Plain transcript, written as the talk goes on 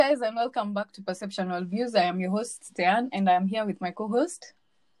Guys, and welcome back to Perceptual Views. I am your host, Tian, and I am here with my co-host.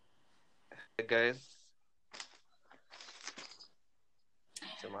 Hey guys.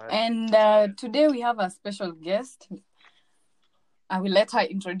 And today we have a special guest. I will let her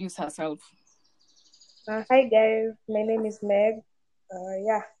introduce herself. Hi guys, my name is Meg.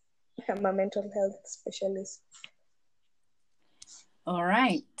 I'm a mental health specialist. All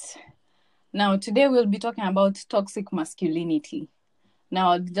right. Now, today we'll be talking about toxic masculinity.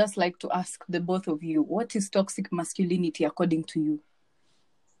 Now, I'd just like to ask the both of you, what is toxic masculinity according to you?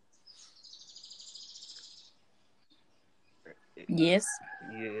 Yes.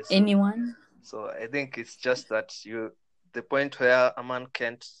 Anyone? So I think it's just that the point where a man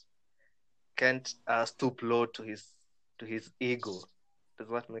can't stoop low to his ego. Does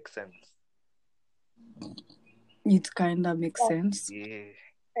that make sense? It kind of makes sense. Yeah.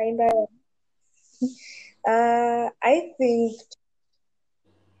 Kind of. I think.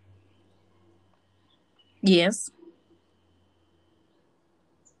 Yes.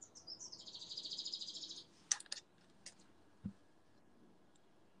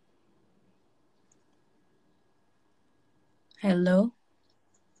 Hello.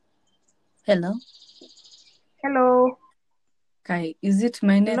 Kai, is it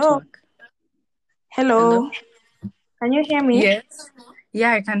my network? Hello. Can you hear me? Yes.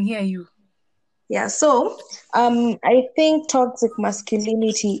 Yeah, I can hear you. Yeah. So, I think toxic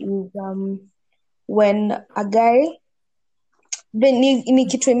masculinity is when a guy, ni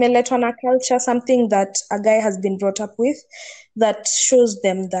kitu imeletwa na culture, something that a guy has been brought up with, that shows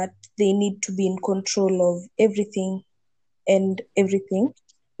them that they need to be in control of everything and everything,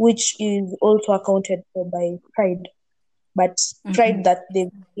 which is also accounted for by pride, but pride that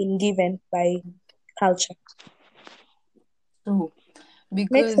they've been given by culture. So,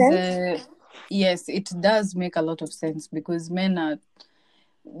 because yes, it does make a lot of sense, because men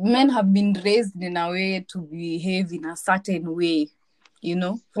have been raised in a way to behave in a certain way, you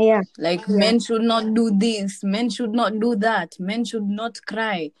know? Yeah. Like men should not do this, men should not do that, men should not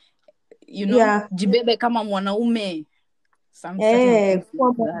cry, you know? Yeah. Jibebe kama mwanaume.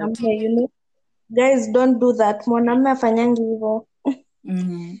 Kuwa mwanamume, you know? Guys, don't do that. Mwanamume afanyangi hivyo.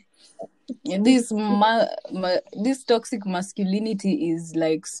 This toxic masculinity is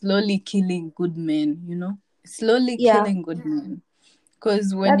like slowly killing good men, you know? Killing good men.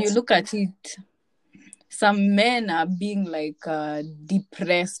 Because when you look at it, some men are being like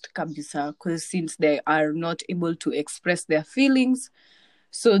depressed kabisa, because since they are not able to express their feelings,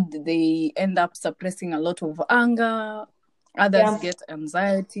 so they end up suppressing a lot of anger. Others get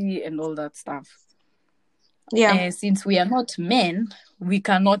anxiety and all that stuff. Since we are not men, we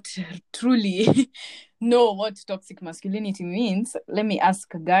cannot truly know what toxic masculinity means. Let me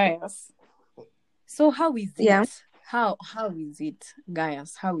ask Gaius. So how is it? How is it,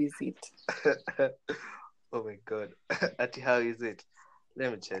 Gaius? How is it? Oh my God. How is it?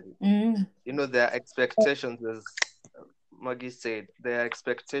 Let me tell you. You know, there are expectations, as Maggy said, there are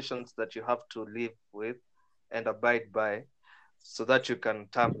expectations that you have to live with and abide by so that you can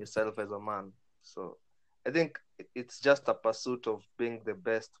term yourself as a man. So I think it's just a pursuit of being the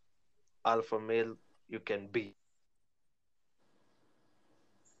best alpha male you can be.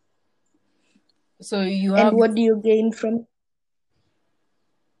 So you have... And what do you gain from?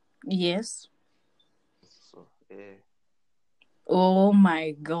 Yes. So, yeah. Oh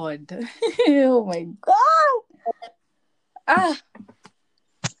my God. Oh my God.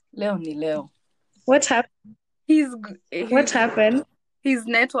 Leo. What happened? What happened? His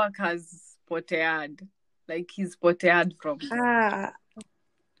network has potead. Like he's potead from...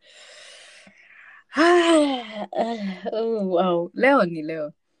 Oh wow.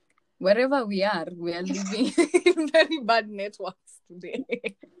 Leo. Wherever we are living in very bad networks today.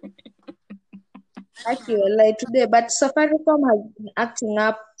 Actually, like today, but Safaricom has been acting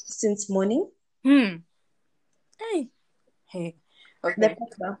up since morning. Hey. Okay.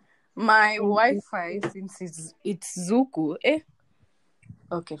 My Wi-Fi, since it's Zuku.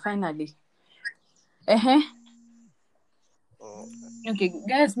 Okay, finally. Okay,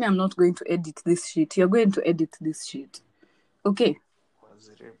 guys, I'm not going to edit this shit. You're going to edit this shit. Okay.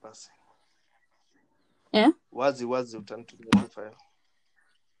 Yeah? Wazi uturn to the file.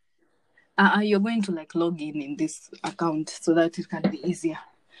 You're going to like log in this account so that it can be easier.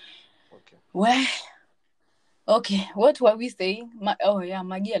 Okay. Well, okay, what were we saying?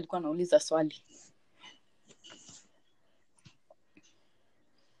 Maggy alikuwa anauliza swali.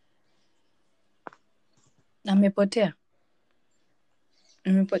 Amepotea.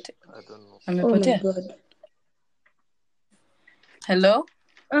 I don't know. Amepotea. Oh my God. Hello?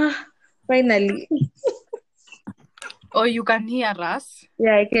 Finally. Or you can hear us.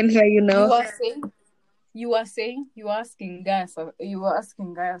 Yeah, I can hear you now. You were asking Gaius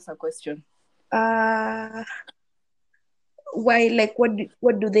a question. Why? Like,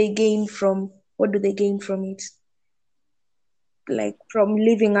 what do they gain from it? Like, from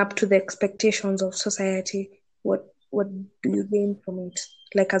living up to the expectations of society, what do you gain from it?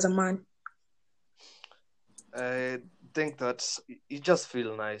 Like, as a man, I think that you just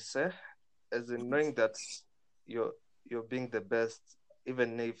feel nice, as in knowing that you're being the best,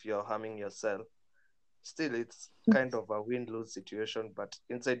 even if you're harming yourself. Still, it's kind of a win-lose situation, but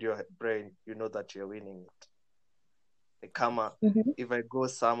inside your brain, you know that you're winning it. Like, if I go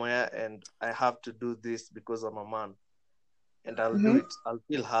somewhere and I have to do this because I'm a man, and I'll do it, I'll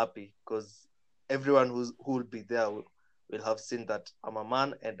feel happy because everyone who will be there will have seen that I'm a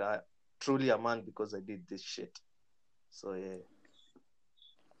man and I truly a man because I did this shit. So yeah.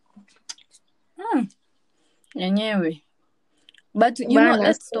 Anyway, but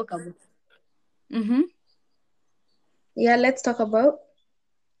let's talk about. Yeah, let's talk about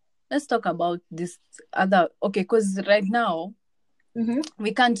this other. Okay, because right now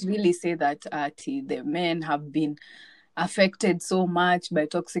we can't really say that the men have been affected so much by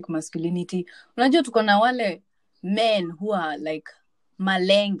toxic masculinity. Unajua tuko na wale men who are like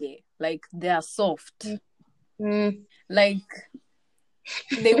malenge, like they are soft. Like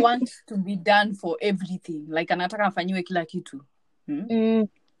they want to be done for everything. Like anataka afanyiwe kila kitu.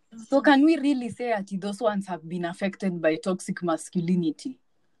 So can we really say that those ones have been affected by toxic masculinity?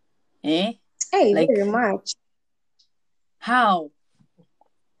 Hey, like, very much. How?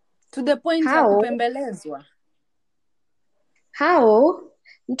 To the point ya kupembelezwa. How?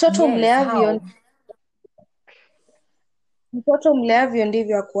 Mtoto mleavyo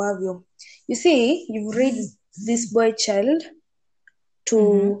ndivyo akuavyo. You see, you've raised this boy child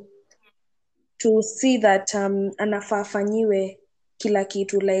to see that anafaa afanyiwe kila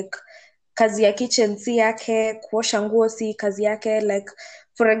kitu, like kazi ya kitchen si yake, kuosha nguo si kazi yake. Like,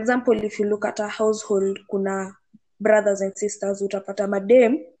 for example, if you look at a household, kuna brothers and sisters, utapata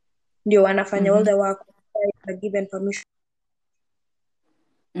madem ndio wanafanya all the work, given permission.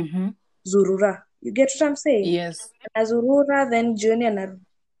 Zurura. You get what I'm saying? Yes. Azurura, then junior.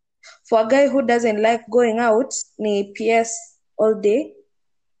 For a guy who doesn't like going out, ni PS all day.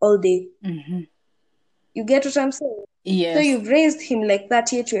 You get what I'm saying? Yes. So you've raised him like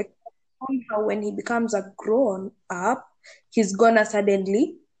that, yet you somehow when he becomes a grown up, he's gonna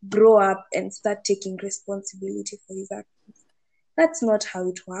suddenly grow up and start taking responsibility for his actions. That's not how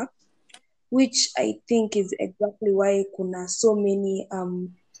it works, which I think is exactly why kuna so many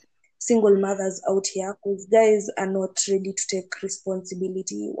single mothers out here, because guys are not ready to take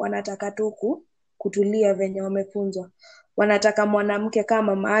responsibility. Wanataka tu kutulia venye wamefunzwa. Wanataka mwanamke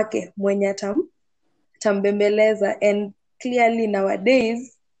kama mama yake mwenye tambembeleza, and clearly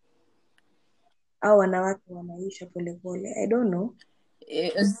nowadays au wanawake wanaisha polepole. I don't know.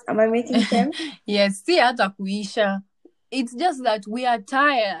 Yes. Am I making sense? Yes, si hata kuisha. It's just that we are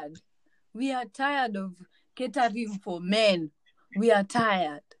tired. We are tired of catering for men. We are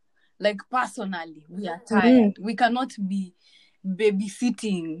tired. Like, personally, we are tired. We cannot be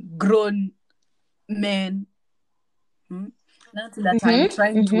babysitting grown men. Not that I'm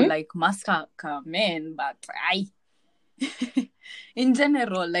trying to like master men, but in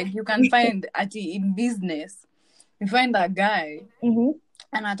general, like you can find in business, you find a guy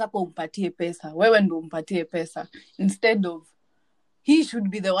anataka umpatie pesa, wewe ndo umpatie pesa, instead of he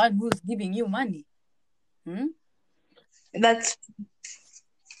should be the one who's giving you money. That's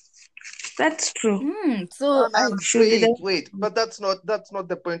true. So wait, but that's not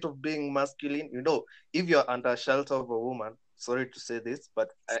the point of being masculine. You know, if you're under shelter of a woman, sorry to say this,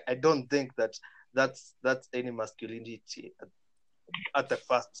 but I don't think that's any masculinity at the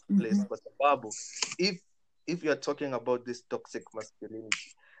first place. But Babu, if you're talking about this toxic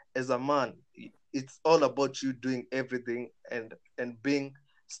masculinity, as a man, it's all about you doing everything and being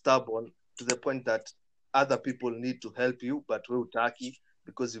stubborn to the point that other people need to help you, but we're tacky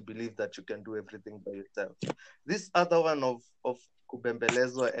because you believe that you can do everything by yourself. This other one of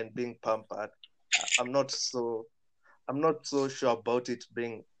kubembelezwa and being pampered, I'm not so sure about it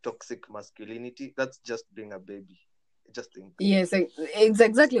being toxic masculinity. That's just being a baby. Just think. Yes, it's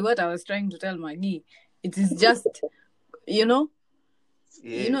exactly what I was trying to tell Maggy. It is just,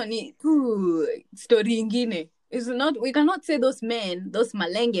 ni tu story ingine. It's not, we cannot say those men, those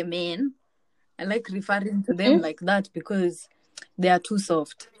malenge men. I like referring to them like that because they are too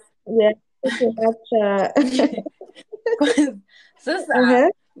soft. Yeah, pretty much.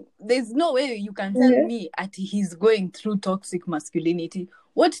 There's no way you can tell me that he's going through toxic masculinity.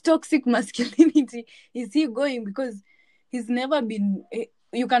 What toxic masculinity is he going? Because he's never been,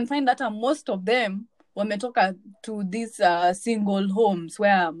 you can find that most of them wametoka to these single homes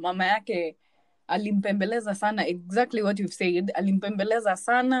where mama yake alimpembeleza sana, exactly what you've said, alimpembeleza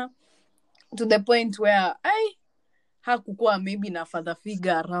sana to the point where hakukuwa maybe na father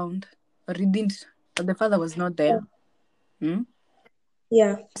figure around, or the father was not there.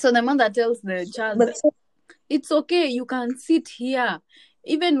 Yeah. So the mother tells the child, it's okay, you can sit here.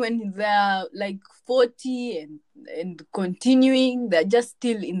 Even when they're like 40 and continuing, they're just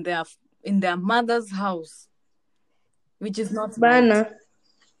still in their mother's house, which is not Bana.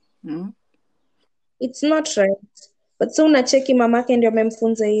 Right. It's not right. But so unacheki mamake ndio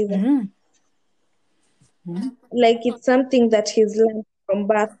amemfunza hivyo. Like it's something that he's learned from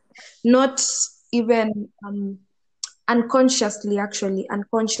birth, not even unconsciously. Actually,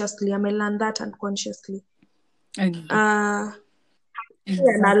 unconsciously, amelearn that unconsciously. Ana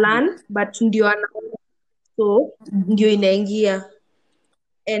learn, but ndio anaona, so ndio inaingia.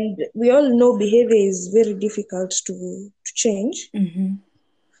 And we all know behavior is very difficult to change.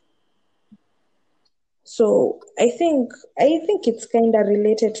 So I think it's kind of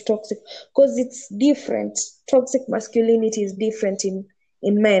related to toxic, because it's different. Toxic masculinity is different in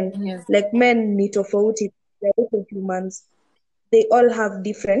men. Yes. Like men ni tofauti, they're also humans. They all have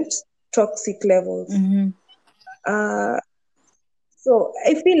different toxic levels. So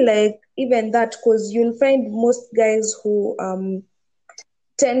I feel like even that, because you'll find most guys who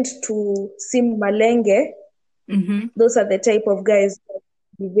tend to seem malenge, those are the type of guys that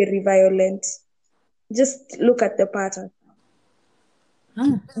be very violent. Just look at the pattern.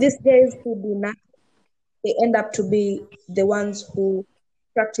 These guys who do not, they end up to be the ones who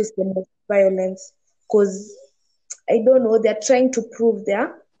practice the most violence, because I don't know, they're trying to prove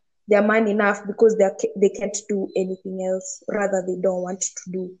they're man enough because they can't do anything else. Rather, they don't want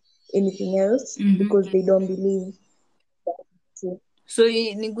to do anything else because they don't believe. So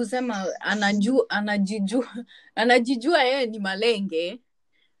ni kusema anajijua yeye ni malenge,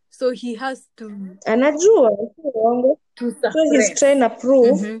 so he has to anajua to so he's trying to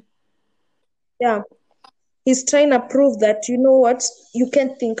prove he's trying to prove that, you know what, you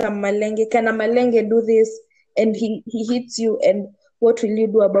can't think I'm malenge. Can a malenge do this? And he hits you, and what will you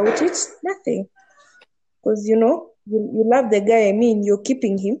do about it? Nothing, because you know you love the guy. I mean, you're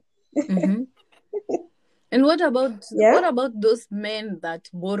keeping him. And what about those men that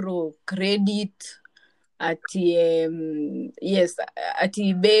borrow credit at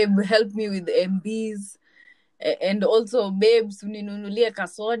babe, help me with MBs, and also babes, uninunulie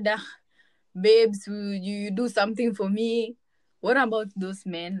kasoda, babes, you do something for me. What about those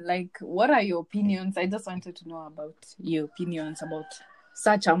men? Like, what are your opinions? I just wanted to know about your opinions about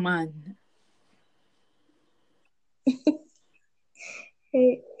such a man.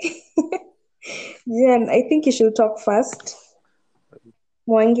 Jen, I think you should talk first.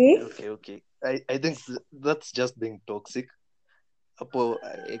 Mwangi? Okay. I think that's just being toxic. I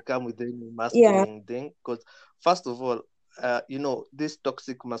come with the masculine thing, because first of all, you know, this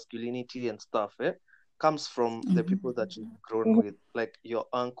toxic masculinity and stuff comes from the people that you've grown with, like your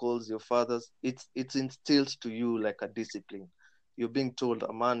uncles, your fathers. It's instilled to you like a discipline. You're being told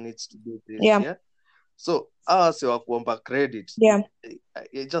a man needs to do this. So as you kuomba credit,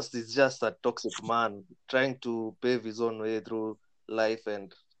 it's just a toxic man trying to pave his own way through life,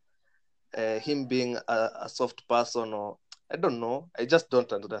 and him being a soft person, or I don't know. I just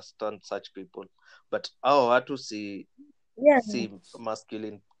don't understand such people. But our watu see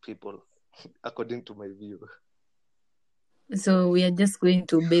masculine people, according to my view. So we are just going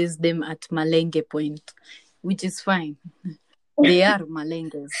to base them at malenge point, which is fine. They are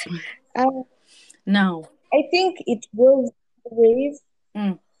malenges. Now, I think it goes two ways.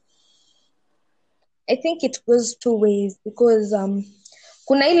 I think it goes two ways, because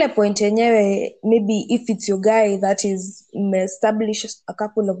kuna ile point yenyewe, maybe if it's your guy that is established a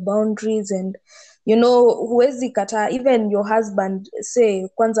couple of boundaries, and you know, huwezi kata, even your husband, say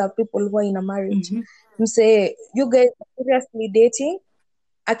kwanza people who are in a marriage, msay you guys are seriously dating,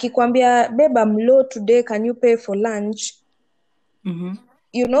 akikwambia babe, I'm low today, can you pay for lunch?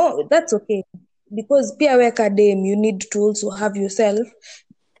 You know, that's okay, because pia weka dem, you need to also have yourself,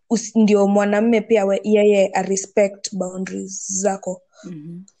 ndio mwanamme pia yeye a respect boundaries zako.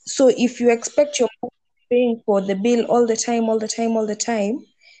 So if you expect your paying for the bill all the time,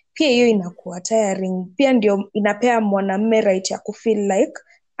 pia hiyo inakuwa tiring. Pia ndio inapea mwanamme right ya kufeel like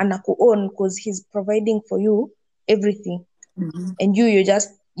anaku-own, because he's providing for you everything. And you just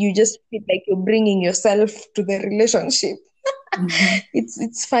feel like you're bringing yourself to the relationship.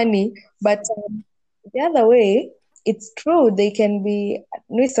 It's funny, but the other way, it's true, they can be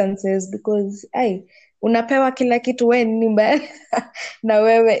nuisances, because unapewa kila kitu, we nini mbaya na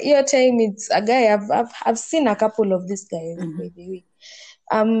wewe. Hiyo time it's a guy, I've seen a couple of these guys by the way.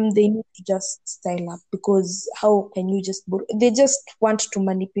 They need to just style up, because how can you just they just want to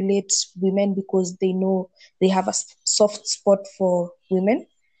manipulate women because they know they have a soft spot for women.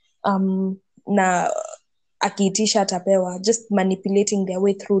 Na akiitisha atapewa, just manipulating their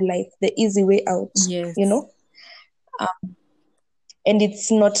way through life, the easy way out. Yes. You know, and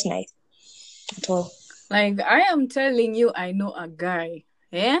it's not nice at all. Like, I am telling you, I know a guy,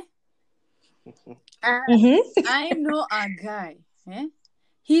 I know a guy,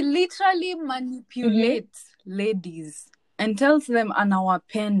 he literally manipulates ladies and tells them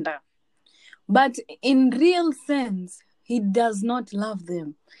anawapenda, but in real sense he does not love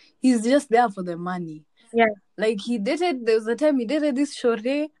them. He's just there for the money. Yeah. Like, there was a time he dated this shore,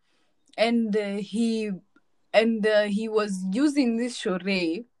 and he was using this shore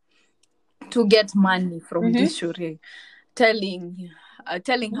to get money from this shore, telling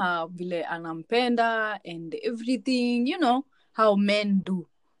her vile anampenda and everything, you know how men do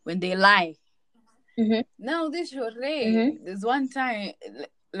when they lie. Now this shore, there's one time,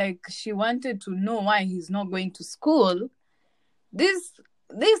 like, she wanted to know why he's not going to school. This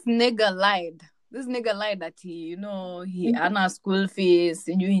nigga lied. This nigga lied that he ana school fees,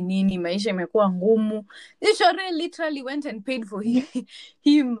 sijui nini, maisha imekuwa ngumu. This shore literally went and paid for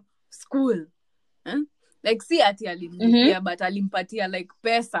him school. Like, si ati alimlipia, but alimpatia like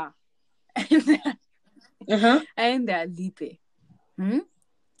pesa. Aende alipe. And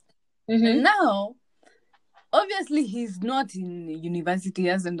now, obviously, he's not in university,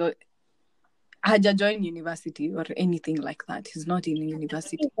 haja join university or anything like that. He's not in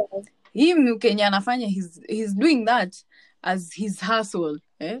university. Him Kenya anafanya, he's doing that as his hustle.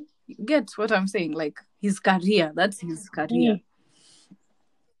 You get what I'm saying? Like, his career. That's his career.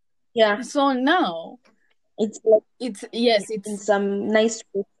 Yeah. So now, it's like, it's in some nice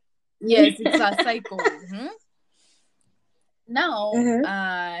way. Yes, it's a cycle. Now,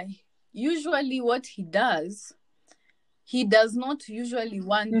 usually what he does not usually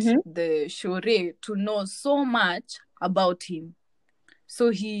want the shore to know so much about him. So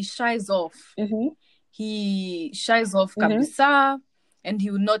he shies off. He shies off kabisa, and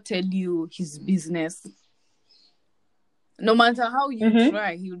he will not tell you his business. No matter how you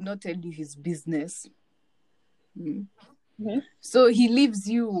try, he will not tell you his business. So he leaves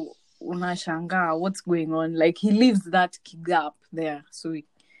you unashanga what's going on. Like, he leaves that gap there. So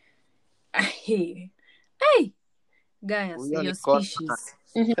hey guys, your species.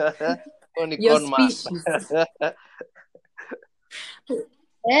 Your species.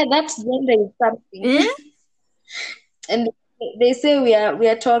 Yeah, that's gender is something. And they say we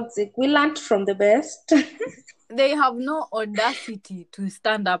are toxic. We learned from the best. They have no audacity to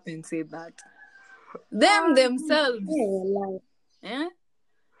stand up and say that. Themselves.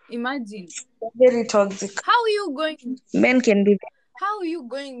 Imagine. Very toxic. Men can be. How are you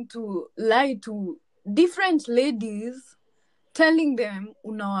going to lie to different ladies, telling them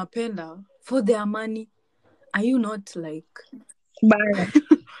unawapenda for their money? Are you not like...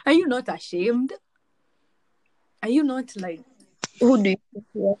 Are you not ashamed? Are you not like... Who do you think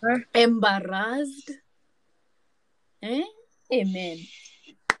you are? Embarrassed? Amen.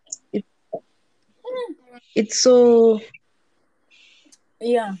 It's so...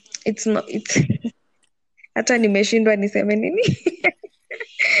 Yeah. It's not... Hata nimeshindwa niseme nini.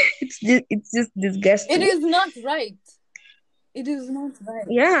 It's just disgusting. It is not right. It is not right.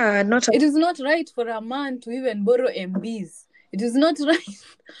 Yeah, it is not right for a man to even borrow MBs. It is not right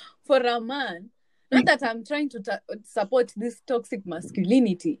for a man. Not that I'm trying to support this toxic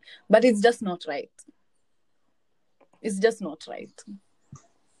masculinity, but it's just not right. It's just not right.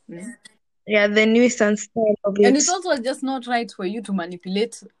 Yeah, the nuisance style of it. And it's also just not right for you to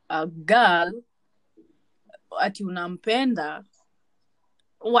manipulate a girl ati unampenda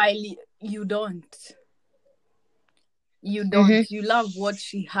while you don't. You don't. You love what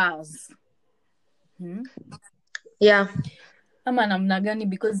she has. Yeah. Ama namna gani,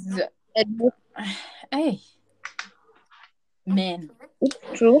 because hey, men. It's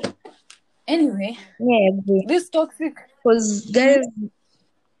true. Anyway, yeah, I agree. This toxic, because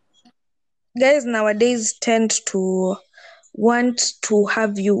guys nowadays tend to want to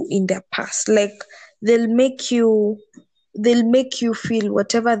have you in their past. Like, they'll make you feel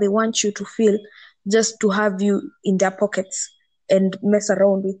whatever they want you to feel, just to have you in their pockets and mess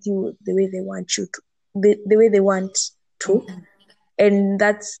around with you the way they want you to, the way they want to. And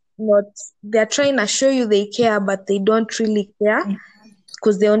that's not, they're trying to show you they care, but they don't really care,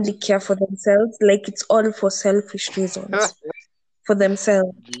 because they only care for themselves. Like, it's all for selfish reasons for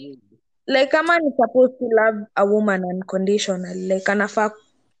themselves. like a man is supposed to love a woman unconditionally, like anafaa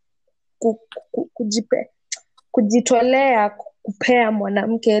kujitolea kupea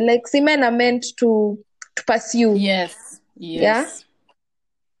mwanamke, like si men are meant to pursue. Yes. Yeah,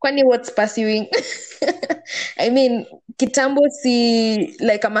 kwani what's pursuing? I mean, kitambo si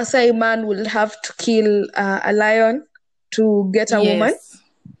like a Masai man will have to kill a lion to get a woman.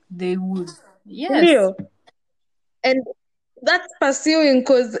 They would. Yes. Ndio. And that's pursuing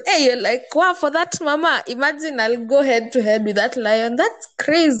because, hey, you're like, wow, for that mama, imagine I'll go head to head with that lion. That's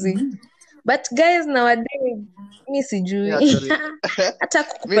crazy. But guys nowadays, mi sijui. Hata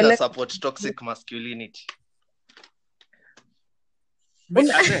mi na support toxic masculinity.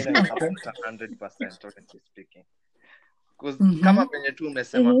 I think support 100%, honestly speaking. Because kama penye tu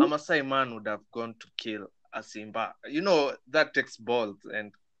umesema, a Masai man would have gone to kill a simba. You know, that takes balls,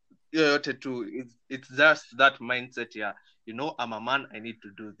 and yoyote tu, it's just that mindset, yeah. You know, I'm a man, I need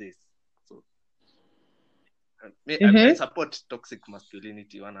to do this. So I support toxic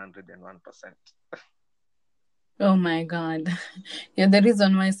masculinity 101%. Oh my God. Yeah, the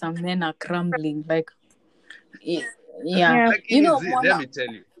reason why some men are crumbling, like, yeah. Like, you know, let me tell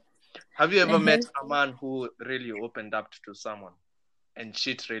you. Have you ever met a man who really opened up to someone and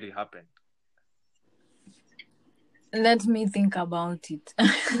shit really happened? Let me think about it.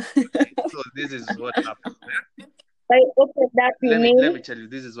 So this is what happens. Let me tell you,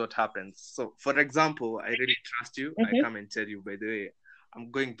 this is what happens. So, for example, I really trust you. I come and tell you, by the way,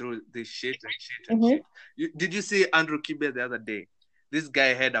 I'm going through this shit and shit. Did you see Andrew Kibe the other day? This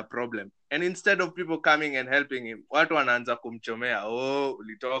guy had a problem. And instead of people coming and helping him, watu wanaanza kumchomea, oh,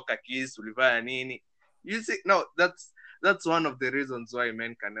 ulitoka kiss, ulifanya nini. You see, no, that's one of the reasons why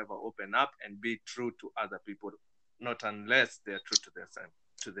men can never open up and be true to other people, not unless they're true to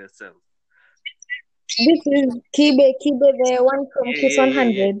themselves. This is Kibe, the one from Kiss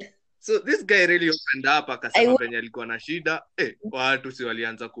 100. So this guy really opened up, akasema penye alikuwa na shida, watu si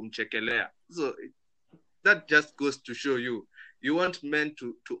walianza kumchekelea. So that just goes to show you want men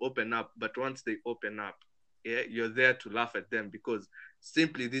to open up, but once they open up, you're there to laugh at them, because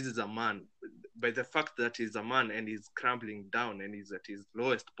simply this is a man. By the fact that he's a man and he's crumbling down and he's at his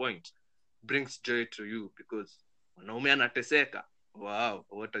lowest point, brings joy to you, because mwanaume anateseka. Wow,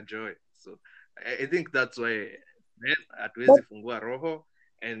 what a joy. So I think that's why men hatuwezi fungua roho,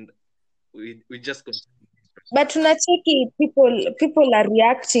 and we just continue. But tunacheki people are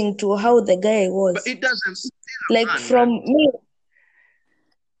reacting to how the guy was. But it doesn't like man, from man. me.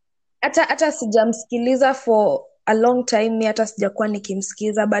 Hata sijamsikiliza for a long time, mi hata sijakuwa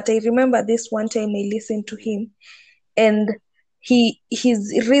nikimsikiza, but I remember this one time I listened to him and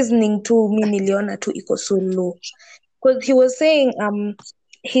his reasoning to mi niliona tu iko so low, because he was saying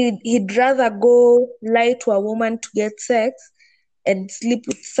he'd rather go lie to a woman to get sex and sleep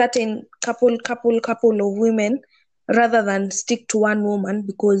with certain couple of women rather than stick to one woman,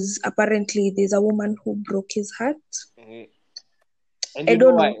 because apparently there's a woman who broke his heart. And I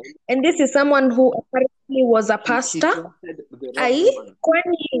don't know. And this is someone who apparently was a pastor.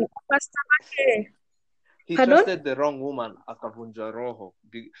 He trusted the wrong woman, akavunja roho,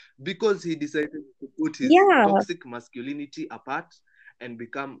 because he decided to put his toxic masculinity apart and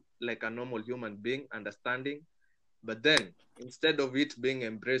become like a normal human being, understanding. But then, instead of it being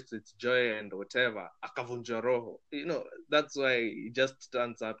embraced with joy and whatever, akavunja roho. You know, that's why he just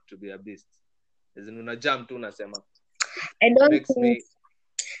turns up to be a beast. As in, unajam tu unasema. I don't think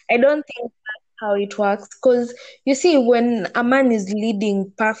that's how it works, because you see, when a man is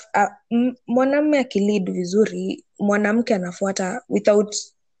leading mwanamume akilead vizuri, mwanamke anafuata without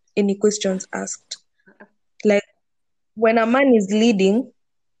any questions asked. Like when a man is leading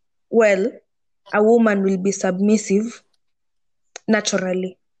well, a woman will be submissive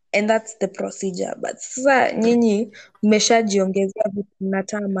naturally, and that's the procedure. But sasa nyinyi mmeshajiongezea vitu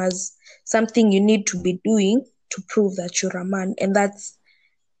mnatam as something you need to be doing to prove that you're a man, and that's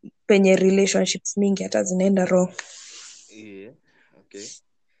penye relationships mingi hata zinaenda wrong. Yeah, okay.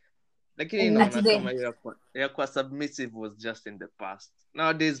 Lakini naona kama ya kwa submissive was just in the past.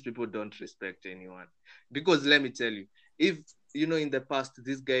 Nowadays people don't respect anyone, because let me tell you, if you know, in the past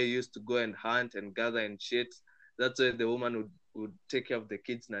this guy used to go and hunt and gather and shit, that's why the woman would take care of the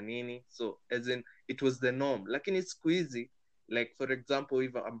kids na nini. So as in, it was the norm. Lakini siku hizi, like for example,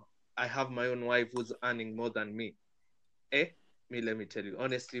 if I have my own wife who's earning more than me, let me tell you,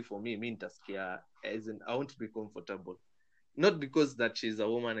 honestly, for me nitaskia, as in, I won't be comfortable. Not because that she's a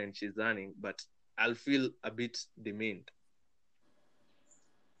woman and she's earning, but I'll feel a bit demeaned.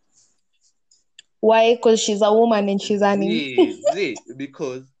 Why? Because she's a woman and she's earning.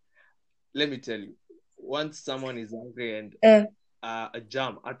 Because let me tell you, once someone is angry and a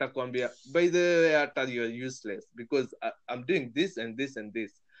jam, atakwambia, by the way, ata you're useless because I'm doing this and this and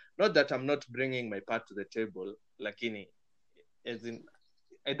this. Not that I'm not bringing my part to the table, lakini, as in,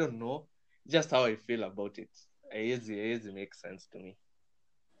 I don't know, just how I feel about it. It makes sense to me.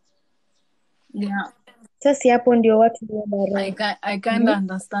 Yeah. Sasa hapo ndio watu I kind of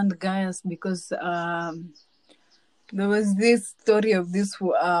understand Gaius because there was this story of this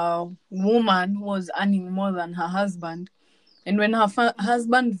woman who was earning more than her husband, and when her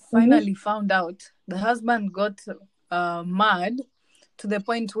husband finally found out, the husband got mad to the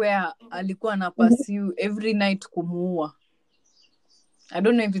point where alikuwa na pursue every night kumuua. I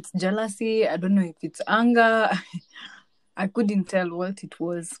don't know if it's jealousy, I don't know if it's anger. I couldn't tell what it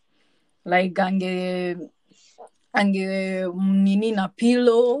was. Like ange nini na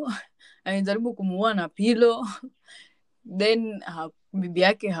pillow, anajaribu kumuua na pillow, then bibi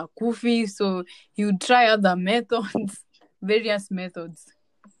yake hakufi, so he would try other methods, various methods.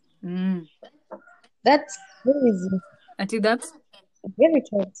 That's crazy. I think that's very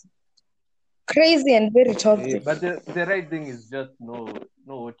toxic. Crazy and very toxic. But the right thing is just know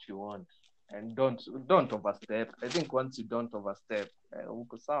what you want and don't overstep. I think once you don't overstep,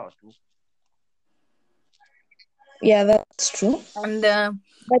 uko sawa tu. Yeah, that's true. And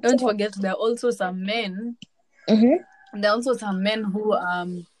don't forget, there are also some men. There are also some men who,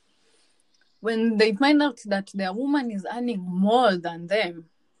 when they find out that their woman is earning more than them,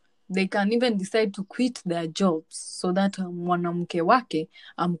 they can even decide to quit their jobs so that mwanamke wake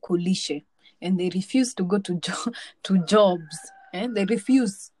amkulishe, and they refuse to go to jobs. They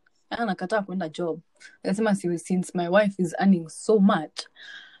refuse. Anakataa kwenda job. Nasema, since my wife is earning so much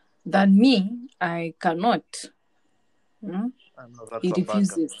than me, I cannot. He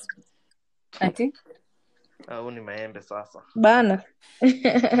refuses. Ati? Huu ni maembe sasa. Bana.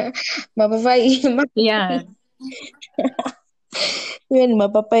 Mapapai. Yeah. Huyo ni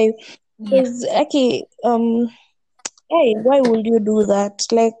mapapai. Because, okay, hey, why would you do that?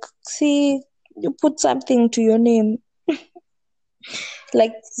 Like, see, you put something to your name.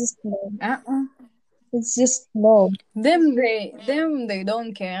 Like, it's just no. It's just no. Them they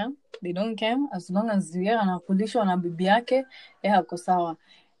don't care. They don't care as long as yeye anakulishwa na bibi yake, yeye ako sawa.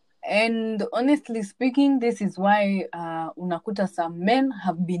 And honestly speaking, this is why unakuta some men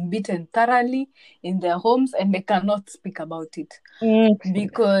have been beaten thoroughly in their homes and they cannot speak about it.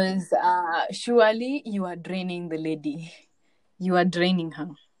 Because surely you are draining the lady. You are draining her.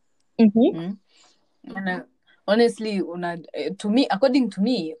 And honestly, to me, according to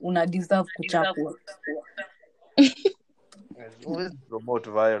me, una deserve kuchapwa. Always promote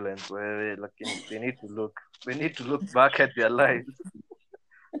violence. They need to look back at their lives.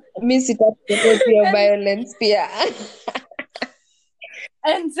 Mi sitaki your violence pia.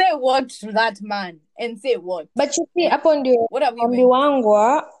 And say what to that man? And say what? But you see, upon the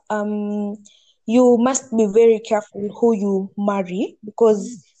wangwa, you must be very careful who you marry,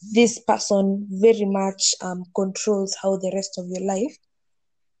 because this person very much controls how the rest of your life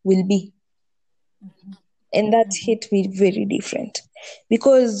will be. And that hit me very different,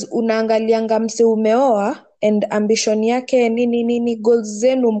 because unaangalianga mse umeoa and ambition yake nini goals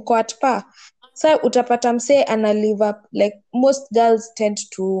zenu mko at par. So utapata mse ana live up, like most girls tend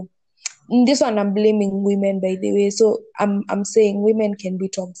to, this one I'm blaming women by the way, so I'm saying women can be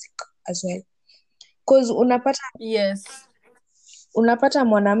toxic as well, because unapata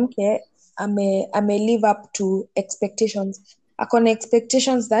mwanamke ame live up to expectations, akona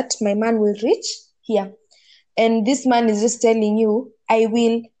expectations that my man will reach here, and this man is just telling you I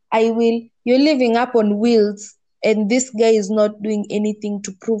will, you're living up on wheels, and this guy is not doing anything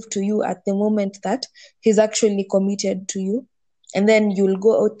to prove to you at the moment that he's actually committed to you, and then you'll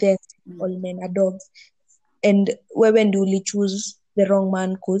go out there, all men are dogs, and when do you choose the wrong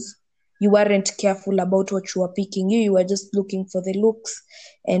man because you weren't careful about what you were picking. You were just looking for the looks,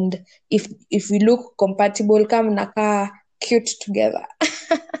 and if we look compatible, come naka cute together.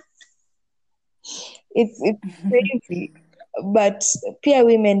 It's crazy. But pia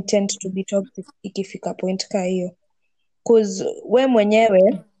women tend to be toxic ikifika point ka hiyo, cause we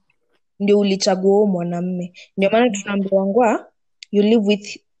mwenyewe ndio ulichagua huyo mwanamume. Ndio maana tunaambiwa you live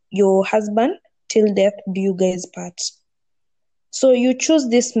with your husband till death do you guys part. So you choose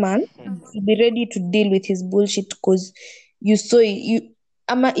this man, be ready to deal with his bullshit because you saw it.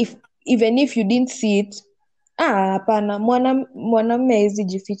 Even if you didn't see it, hapana, mwanamume hawezi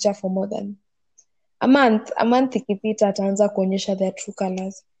jificha for more than a month ikipita ataanza kuonyesha their true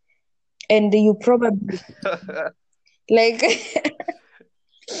colors, and you probably like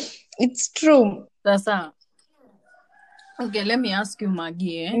it's true. Sasa, okay, let me ask you,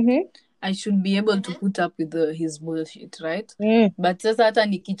 Maggy. I should be able to put up with his bullshit, right? But sasa hata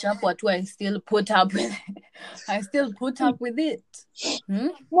nikichapwa tu, I still put up with it.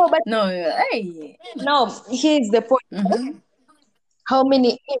 No, but hey. No, here's the point. How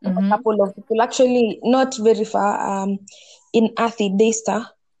many a couple of people, actually not very far, in Athi Daystar,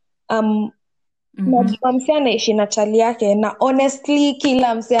 najua msee anaishi na chali yake, na honestly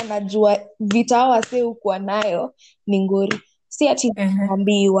kila msee anajua vita wase ukuwa nayo ni ngori, si ati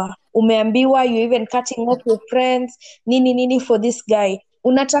umeambiwa you even cutting off your friends nini for this guy.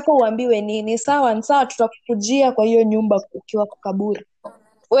 Unataka uambiwe nini? Sawa tutakukujia kwa hiyo nyumba ukiwa kwa kaburi,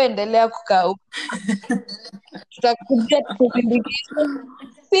 wewe endelea kukaa huko. Tutakujia tukuzindikishe.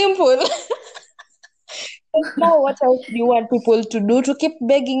 Simple. Now what else do you want people to do? To keep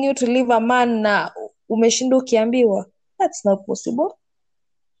begging you to leave a man na umeshinda ukiambiwa? That's not possible.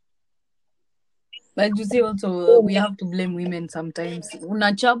 But you see also, we have to blame women sometimes.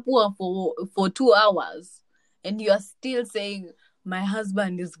 Unachapua for 2 hours and you are still saying, my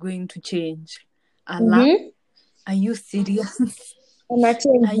husband is going to change. Allah, are you serious? Are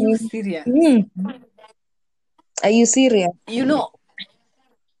you serious? Are you serious?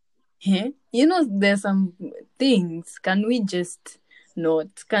 There's some things, can we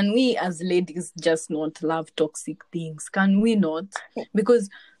as ladies just not love toxic things? Can we not? Because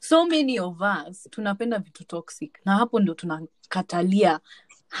so many of us tunapenda vitu toxic, na hapo ndo tunakatalia,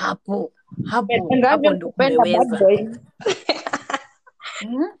 hapo ndo kumeweza.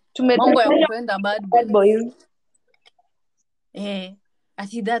 Mambo ya kupenda bad boys. I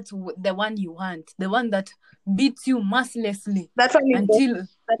think that's the one you want, the one that beats you mercilessly until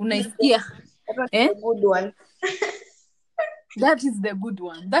unaisikia. The good one. That is the good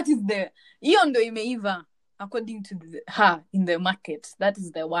one. That is hiyo ndo imeiva according to her in the market. That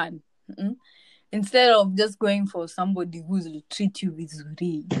is the one. Instead of just going for somebody who will treat you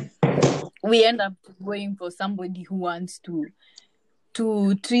vizuri, we end up going for somebody who wants to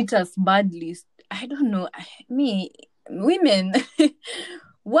treat us badly. I don't know. Women,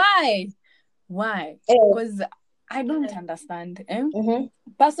 why? Because I don't understand.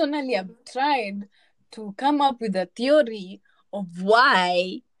 Personally, I've tried to come up with a theory of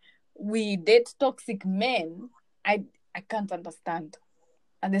why we date toxic men. I can't understand.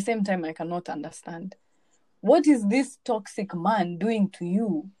 At the same time, I cannot understand. What is this toxic man doing to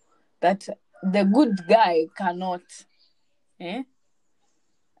you that the good guy cannot? I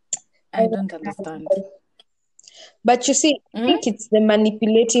don't understand. But you see, I think it's the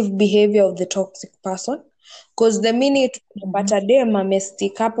manipulative behavior of the toxic person. Because the minute dem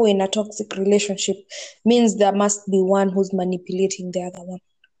stick hapo in a toxic relationship means there must be one who's manipulating the other one.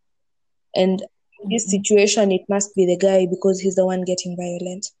 And in this situation, it must be the guy because he's the one getting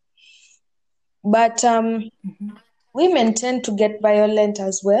violent. But women tend to get violent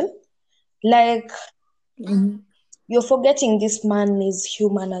as well. Like, you're forgetting this man is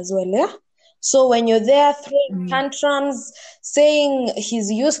human as well, yeah? So when you're there throwing tantrums, saying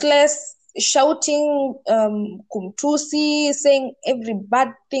he's useless, shouting kumtusi, saying every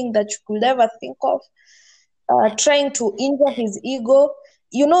bad thing that you could ever think of, trying to injure his ego,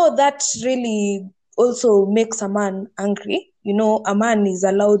 that really also makes a man angry. A man is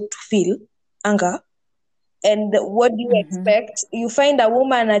allowed to feel anger. And what do you expect? You find a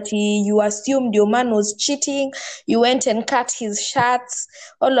woman that you assumed your man was cheating. You went and cut his shirts,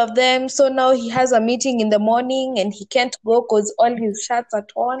 all of them. So now he has a meeting in the morning and he can't go because all his shirts are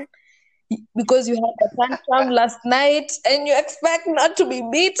torn because you had a tantrum last night and you expect not to be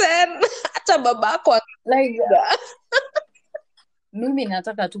beaten. Like, mimi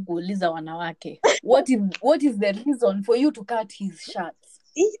nataka tu kuuliza wanawake, what is the reason for you to cut his shirts?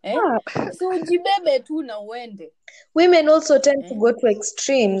 So ujibebe tu na uende. Women also tend to go to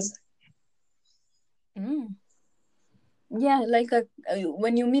extremes. Yeah, like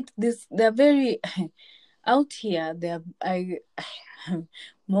when you meet this, they're very out here.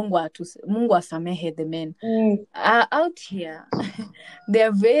 Mungu asamehe the men. Out here,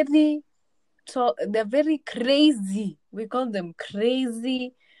 they're very crazy. We call them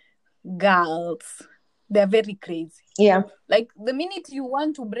crazy girls. They're very crazy. Yeah. Like, the minute you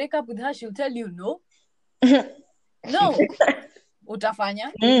want to break up with her, she'll tell you no. No.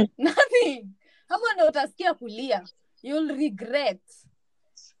 Utafanya? Nothing. Hapo ndo utasikia kulia. You'll regret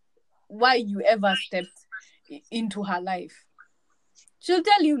why you ever stepped into her life. She'll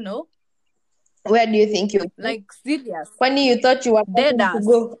tell you no. Where do you think you like serious? Funny, you thought you were dead to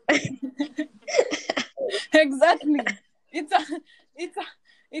go. Exactly.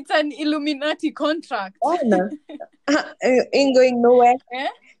 It's an Illuminati contract. Oh no. Ain't going nowhere.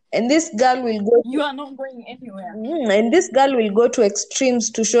 And this girl will go. You are not going anywhere. And this girl will go to extremes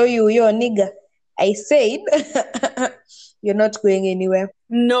to show you you're a nigger. I said, you're not going anywhere.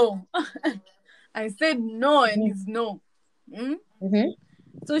 No. I said no, and it's no.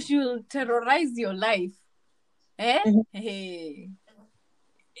 So she'll terrorize your life. Hey.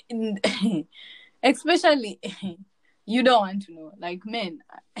 Especially, you don't want to know. Like, men,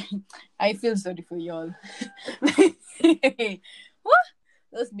 I feel sorry for y'all. What?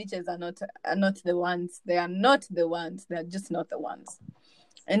 Those bitches are not the ones. They are not the ones. They are just not the ones.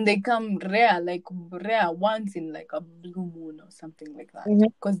 And they come rare once in like a blue moon or something like that.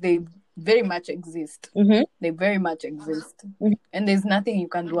 Because they very much exist. They very much exist. And there's nothing you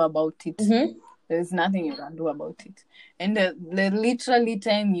can do about it. There's nothing you can do about it. And the literally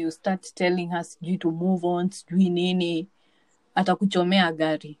time you start telling us to move on, sijui nini, atakuchomea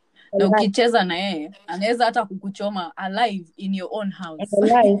gari. Na ukicheza na yeye, anaweza hata kukuchoma alive in your own house.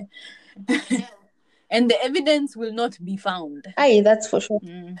 And the evidence will not be found. Aye, that's for sure.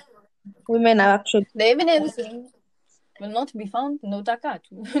 Women are actually... The evidence will not be found.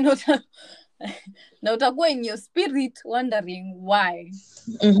 Na utakuwa in your spirit wondering why.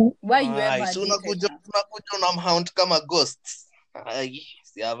 Why you ever so unakuja unamhaunt kama ghosts.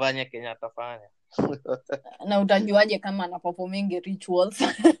 Siafanya Kenya atafanya. Na utajuaje kama anaperforminge rituals?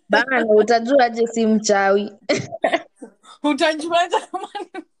 Bana, utajuaje si mchawi? Utajuaje kama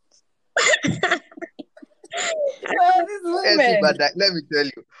let me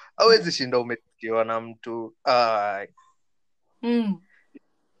tell you, hawezi shinda umetikiwa na mtu.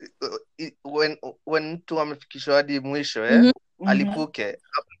 When mtu amefikishwa hadi mwisho alipuke,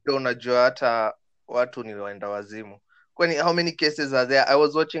 hapo ndio unajua hata watu ni waenda wazimu. Kwani how many cases are there? I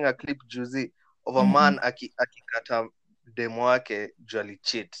was watching a clip juzi of a man akikata demo wake juu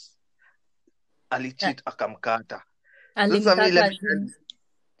alicheat akamkata. Sasa mimi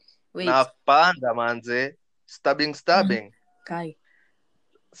na panda manze stabbing. Kai.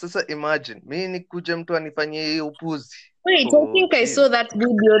 Sasa imagine mimi nikuje mtu anifanyie hiyo upuzi. Wait, I think I saw that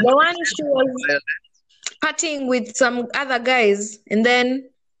video. The one she was partying with some other guys, and then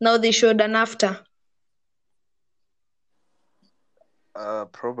now they showed an after.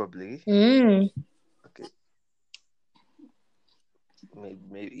 Probably. Okay.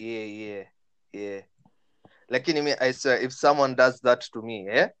 Maybe, yeah. Lakini I swear, if someone does that to me,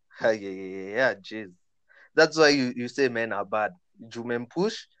 yeah, jeez. That's why you say men are bad. You men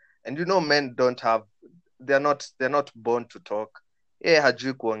push, and you know men don't have. They're not born to talk.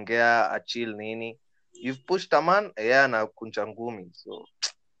 Hajui kuongea, achill nini. You've pushed a man, na kunja ngumi. So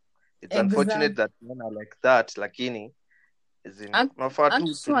it's unfortunate that men are like that. Lakini,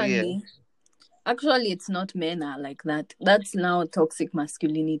 actually, it's not men are like that. That's now toxic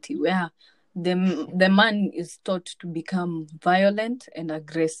masculinity, where the man is taught to become violent and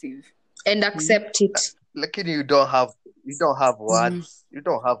aggressive and accept it. Lakini you don't have words. You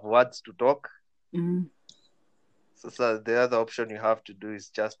don't have words to talk. So the other option you have to do is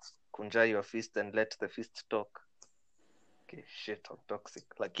just kunja your fist and let the fist talk. Okay, shit, I'm toxic.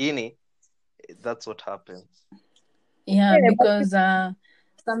 Lakini, that's what happens. Yeah, because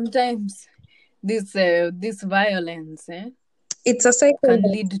sometimes this violence, it's a cycle can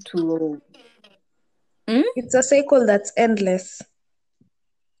lead to. It's a cycle that's endless.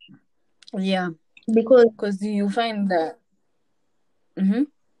 Yeah, because you find that.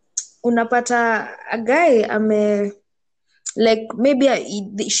 Unapata a guy like maybe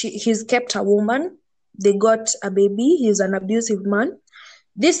he's kept a woman, they got a baby, he's an abusive man.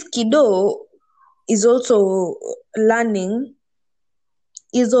 This kiddo is also learning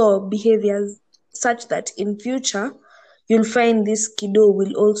hizo behaviors such that in future you'll find this kiddo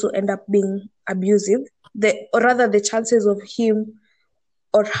will also end up being abusive. Or rather the chances of him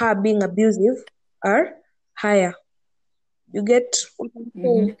or her being abusive are higher. You get what I'm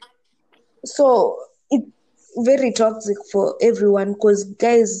saying? So it's very toxic for everyone, because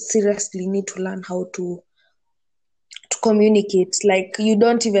guys seriously need to learn how to communicate. Like, you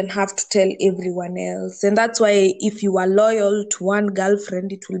don't even have to tell everyone else. And that's why if you are loyal to one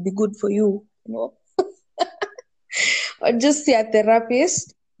girlfriend, it will be good for you, Or just see a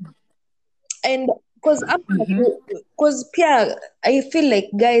therapist. And because I feel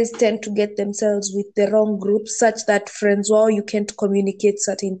like guys tend to get themselves with the wrong groups, such that friends, you can't communicate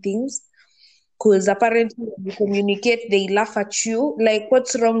certain things. Because apparently when you communicate, they laugh at you. Like,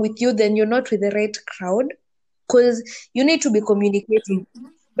 what's wrong with you? Then you're not with the right crowd. Because you need to be communicating.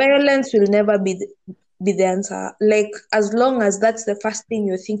 Violence will never be the answer. Like, as long as that's the first thing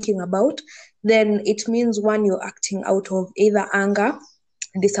you're thinking about, then it means, one, you're acting out of either anger,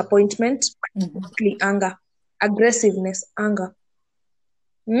 disappointment, anger, aggressiveness, anger.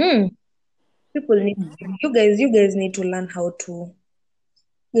 People need you guys need to learn how to.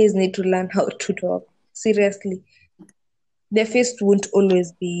 You guys need to learn how to talk. Seriously, the fist won't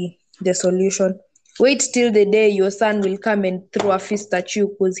always be the solution. Wait till the day your son will come and throw a fist at you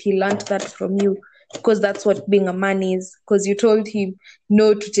because he learned that from you. Because that's what being a man is. Because you told him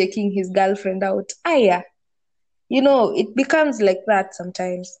no to taking his girlfriend out. Yeah. It becomes like that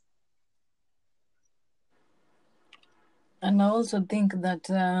sometimes. And I also think that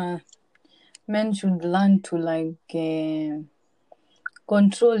men should learn to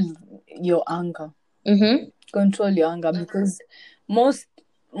control your anger. Control your anger, because most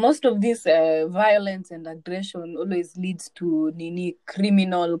of this violence and aggression always leads to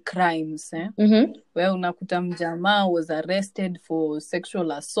criminal crimes, where unakuta mjamaa was arrested for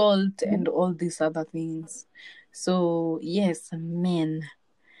sexual assault and all these other things. So yes, men,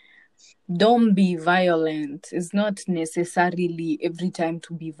 don't be violent. It's not necessarily every time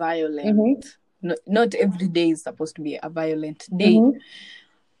to be violent. Not every day is supposed to be a violent day.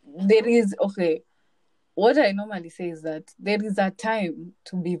 There is, what I normally say is that there is a time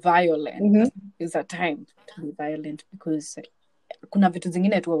to be violent. There's a time to be violent because kuna vitu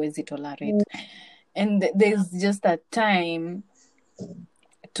zingine tu hawezi tolerate. And there's just a time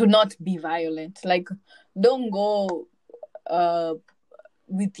to not be violent. Like, don't go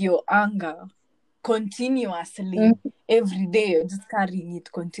with your anger continuously every day. You're just carrying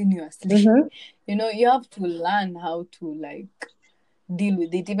it continuously. You have to learn how to deal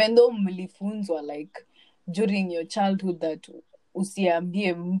with it, even though mlifunzwa during your childhood that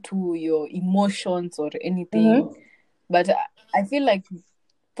usiambie mtu your emotions or anything. But I feel like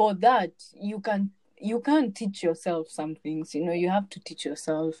for that you can't teach yourself some things. You have to teach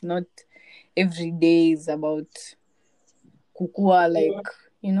yourself. Not every day is about kukua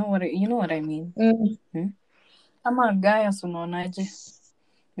you know what I mean. Ama Gaius, unaonaje?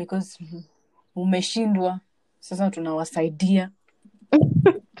 Because umeshindwa, sasa tunawasaidia.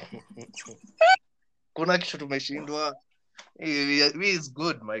 Kuna kitu tumeshindwa. He is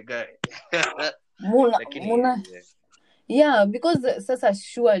good, my guy. Yeah, because sasa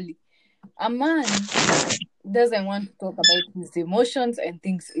surely a man doesn't want to talk about his emotions and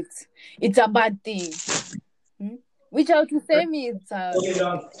thinks it's a bad thing. Which I would say me it's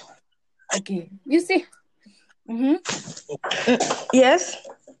okay. You see? Yes.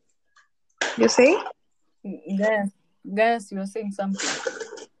 You say? Yes, you were saying something.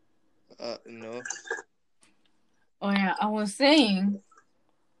 No. Oh yeah, I was saying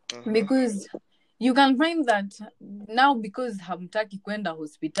because you can find that now, because hamtaki kwenda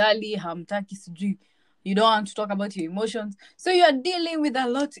hospitali, hamtaki sijui, you don't want to talk about your emotions, so you are dealing with a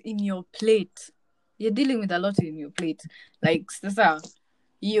lot in your plate. Like sasa,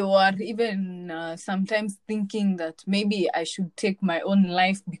 you are even sometimes thinking that maybe I should take my own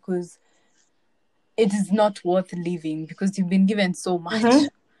life because it is not worth living, because you've been given so much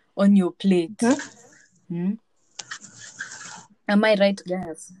on your plate. Am I right,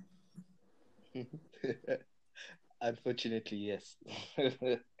 guys? Unfortunately, yes.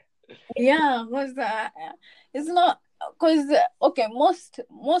 Yeah, because it's not, because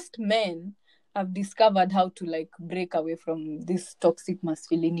most men have discovered how to break away from this toxic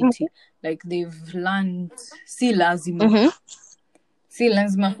masculinity. Like they've learned si lazima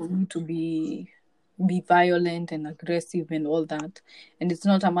for you to be violent and aggressive and all that, and it's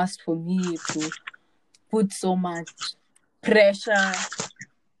not a must for me to put so much pressure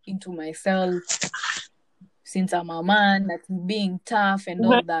into myself since I'm a man, that being tough and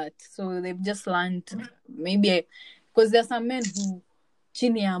all that. So they've just learned, maybe because there's some men who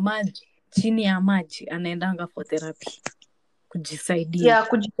chini ya maji anaendanga for therapy kujisaidia. Yeah,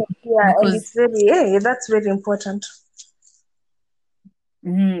 kujisaidia, and it's very that's very important.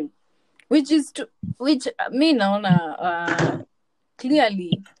 Which me naona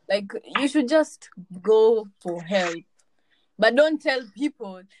clearly, you should just go for help, but don't tell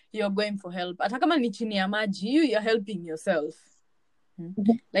people you're going for help. Hata kama ni chini ya maji, you're helping yourself.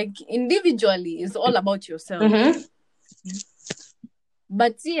 Individually, it's all about yourself.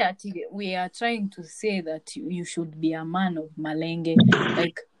 But yeah, we are trying to say that you should be a man of malenge.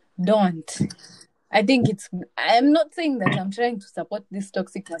 Don't. I think I'm not saying that I'm trying to support this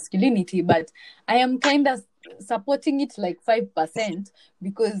toxic masculinity, but I am kind of supporting it 5%,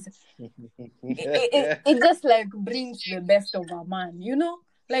 because it just brings the best of a man, you know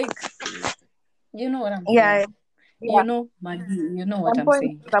what I'm saying? Yeah. Maggy, you know what I'm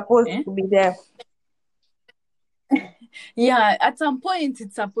saying? Supposed to be there. Yeah, at some point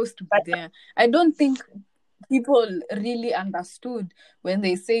it's supposed to be there. I don't think people really understood when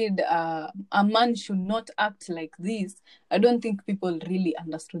they said a man should not act like this. I don't think people really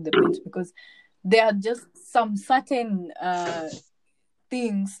understood the point, because there are just some certain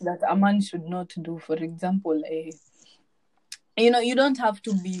things that a man should not do. For example, you don't have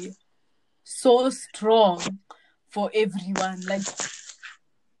to be so strong for everyone. Like,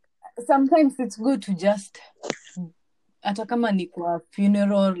 sometimes it's good to just, hata kama ni kwa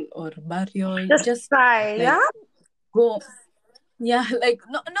funeral or burial, just cry, like, yeah? go, yeah, like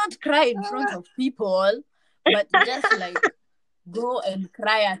not cry in front of people, but just like go and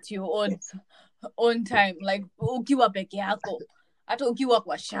cry at your own time, like ukiwa peke yako, hata ukiwa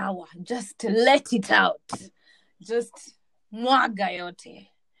kwa shower, just let it out, just mwaga yote,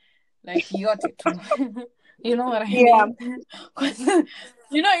 like yote tu. You know what I mean?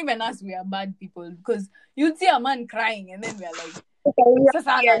 Even us, we are bad people, because you'd see a man crying and then we are like,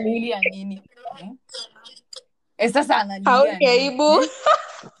 sasa analilia nini? Sasa analilia nini?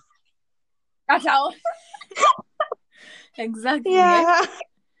 Exactly. Yeah.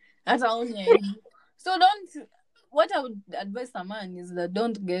 That's all. So what I would advise a man is that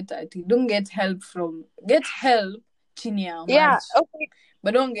don't get help chini ya maji. Yeah, okay.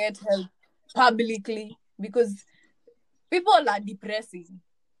 But don't get help publicly, because people are depressing.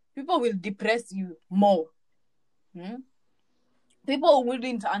 People will depress you more. People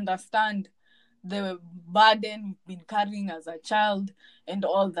wouldn't understand the burden you've been carrying as a child and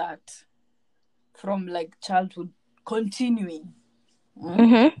all that from like childhood continuing.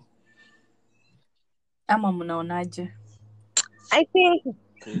 Ama mnaonaje? I think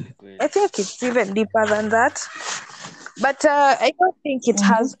it's even deeper than that. But I don't think it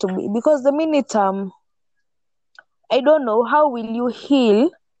has to be, because the minute I don't know, how will you heal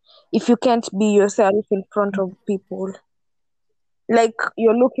if you can't be yourself in front of people? Like,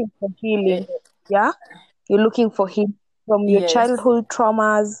 you're looking for healing. Yeah? You're looking for healing from your childhood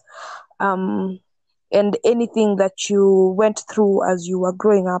traumas, and anything that you went through as you were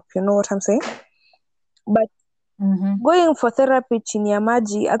growing up. You know what I'm saying? But going for therapy chini ya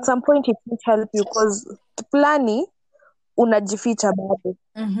maji, at some point it won't help you, because plani unajificha bado.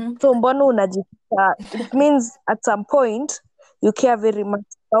 So mbona unajificha? It means at some point you care very much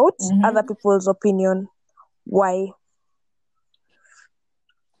about other people's opinion. Why?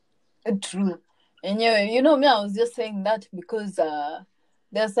 True. Anyway, me, I was just saying that because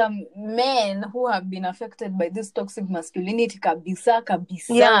there's some men who have been affected by this toxic masculinity kabisa,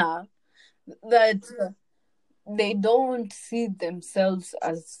 that they don't see themselves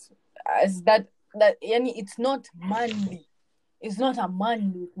as that it's not manly. It's not a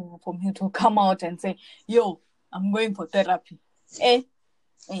manly thing for me to come out and say, yo, I'm going for therapy. Yeah,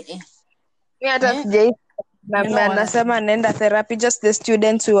 that's Jay. Nasema naenda therapy, just the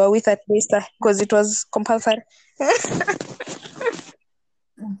students who were with at least, because it was compulsory.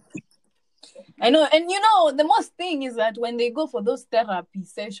 I know. And the most thing is that when they go for those therapy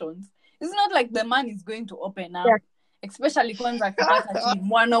sessions, it's not like the man is going to open up. Especially kwanza akipata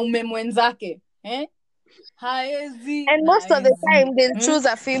mwanaume mwenzake. Haezi. And most of the time they'll choose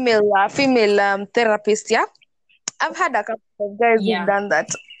a female therapist, yeah? I've had a couple of guys who've done that.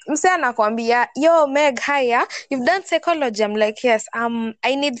 Mse anakwambia, yo Meg, hiya, you've done psychology. I'm like, yes,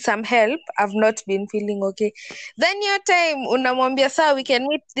 I need some help. I've not been feeling okay. Then your time unamwambia, sawa, we can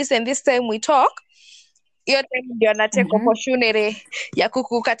meet this and this time we talk. Your time ndio anateka opportunity ya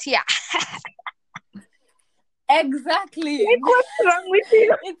kukukatia. Exactly. Like, what's wrong with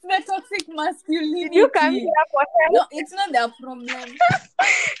you? It's the toxic masculinity. Did you come here for help? No, it's not their problem.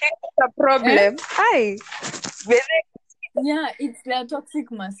 It's a problem. Hi. Yeah, it's their toxic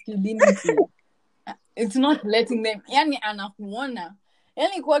masculinity. It's not letting them. Yani anakuona.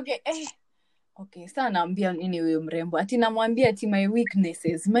 Yani kwake okay, sasa naambia nini huyo mrembo? Ati namwambia ati my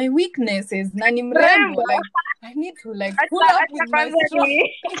weaknesses na ni mrembo, like I need to like pull up with my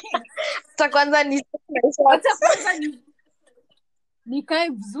strength. Kwanza ni nikae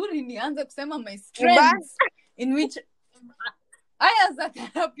vizuri nianze kusema my strengths, in which I as a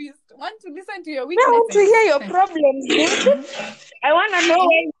therapist want to listen to your weaknesses. I want to hear your problems, dude. I want to know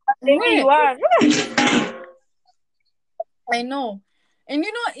where you are. I know. And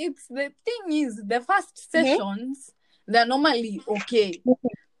it's the thing is, the first sessions, they're normally okay.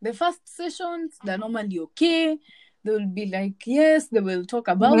 The first sessions, they're normally okay. They will be like, yes, they will talk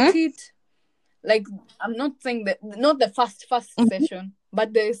about it. Like, I'm not saying that, not the first session,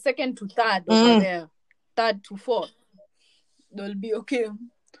 but the second to third over there, third to fourth, they'll be okay.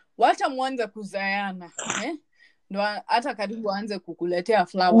 Wacha mwanze kuzayana, ndo hata karibu anze kukuletea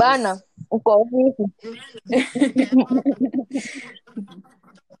flowers. Bana, uko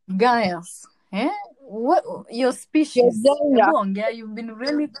Gaius, What your species? You've been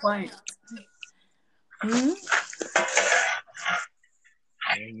really quiet. I'm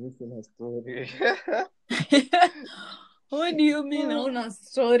missing a story. What do you mean hauna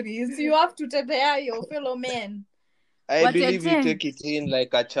stories? You have to tetea your fellow men. I believe you take it in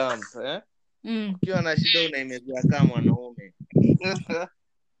like a champ, eh? Ukiwa na shida unaimezea kama mwanaume.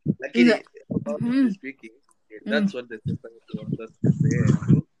 Lakini honestly speaking, that's what the society wants us to say and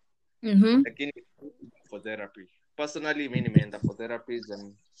do. Lakini for therapy. Personally, mimi nimeenda for therapies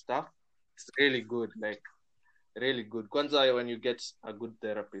and stuff. It's really good, like really good. Kwanza when you get a good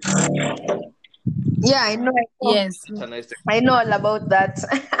therapist. Yeah, I know. Yes. I know all about that.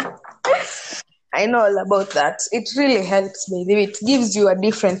 I know all about that. It really helps, baby. It gives you a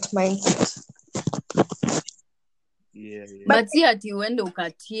different mindset. Yeah. But see ati uende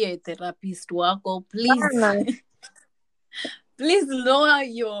ukatie therapist wako, please. Please lower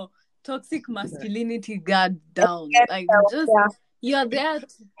your toxic masculinity guard down. Like just you're there.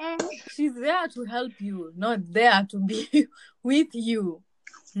 She's there to help you, not there to be with you.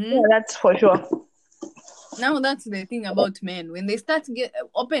 Yeah, that's for sure. Now that's the thing about men. When they start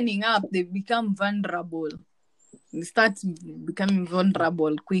opening up, they become vulnerable. They start becoming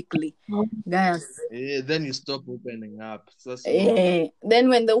vulnerable quickly. Guys. Then you stop opening up. Then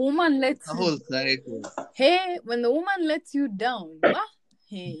when the woman lets the whole cycle. When the woman lets you down,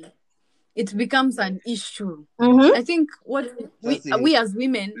 it becomes an issue. I think what we as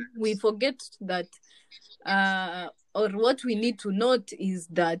women, we forget that or what we need to note is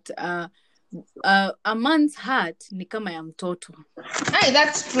that a man's heart ni kama ya mtoto. Hey,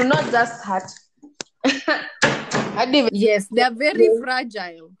 that's true. Not just heart. Yes, they are very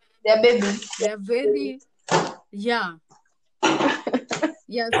fragile. They're babies. They're very, yeah.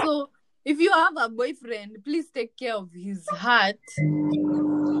 So if you have a boyfriend, please take care of his heart.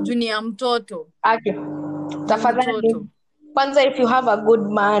 Junior mtoto. Okay. Tafadhali. Kwanza, if you have a good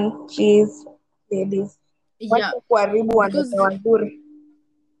man, please, ladies. Yeah.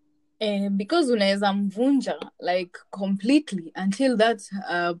 Because unaweza mvunja like completely until that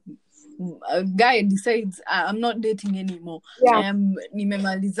a guy decides I'm not dating anymore. Yeah.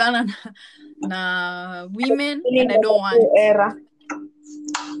 Nimemalizana na women and I don't want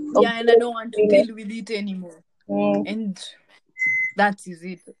and I don't want to deal with it anymore. And that is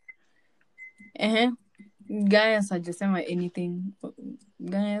it. Gaius hajasema anything.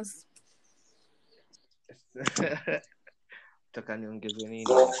 Gaius taka niongeze nini?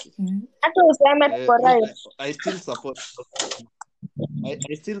 Hata useme for right. I still support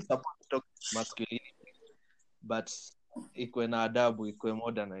toxic masculinity, but ikwe na adabu, ikwe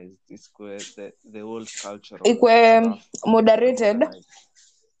modernized, ikwe the old culture, ikwe moderated.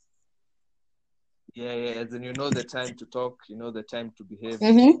 Yeah, as in you know the time to talk, you know the time to behave.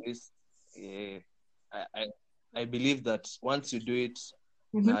 This, I believe that once you do it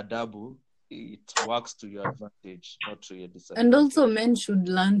na adabu, it works to your advantage, not to your disadvantage. And also men should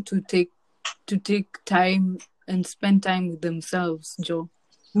learn to take time and spend time with themselves, Joe.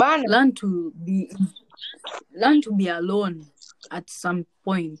 Learn to be alone at some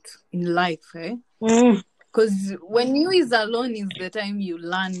point in life, eh? Because when you is alone is the time you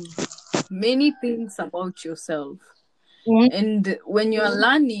learn many things about yourself. And when you are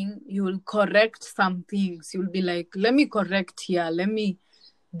learning, you will correct some things. You'll be like, let me correct here, let me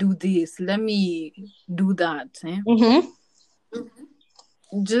do this, let me do that.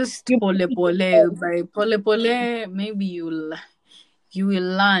 Just pole, by pole, maybe you will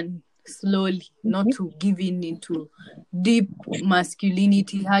learn slowly not to give into deep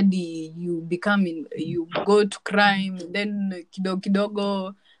masculinity. Hadi you go to crime, then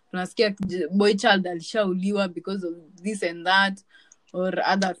kidogo unasikia boy child alishauliwa because of this and that or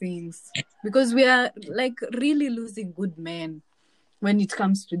other things, because we are like really losing good men when it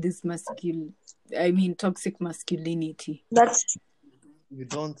comes to this toxic masculinity. That's you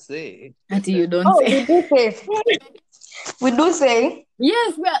don't say. You don't say. We do say.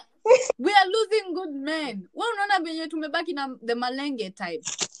 Yes, we are losing good men. Unaona venye tumebaki na the malenge type.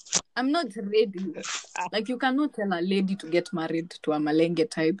 I'm not ready. Like you cannot tell a lady to get married to a malenge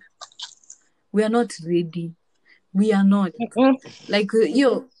type. We are not ready. We are not. Like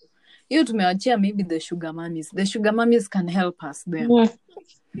you tumewachia maybe the sugar mummies. The sugar mummies can help us there.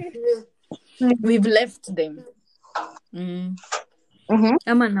 We've left them.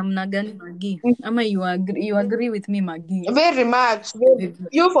 Ama namna gani, Maggy? Ama you agree with me, Maggy? Very much.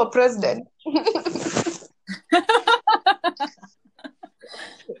 You for president.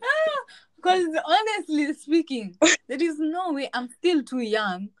 Because honestly speaking, there is no way. I'm still too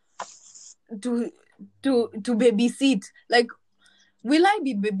young to babysit. Like, will I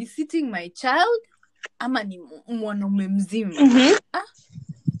be babysitting my child ama ni mwanaume mzima.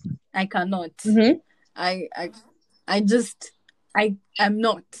 I cannot. I'm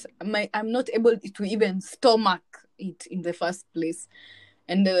not able to even stomach it in the first place.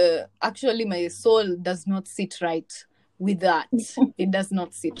 And actually my soul does not sit right with that. It does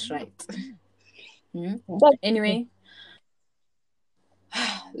not sit right. Anyway,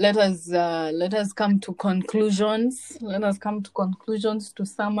 let us come to conclusions. Let us come to conclusions to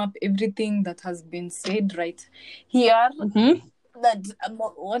sum up everything that has been said right here.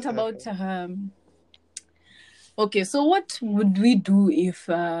 What about okay, so what would we do if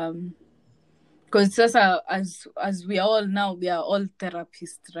because as we are all now, we are all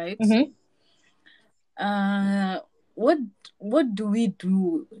therapists, right? What do we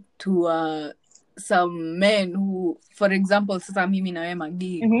do to some men who, for example, sasa mimi na wewe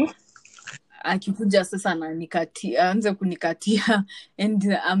Maggy, akikuja sasa na anze kunikatia and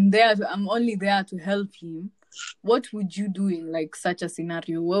I'm only there to help him, what would you do in like such a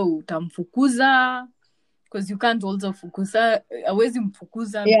scenario? Wewe utamfukuza? Because you can't also fukuza, hawezi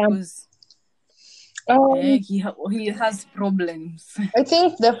mfukuza because he has problems. I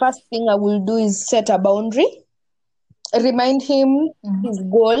think the first thing I will do is set a boundary. Remind him his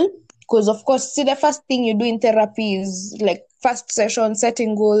goal. Because of course, see, the first thing you do in therapy is like first session,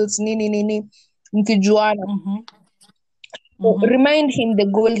 setting goals, nini, mkijuana. So remind him the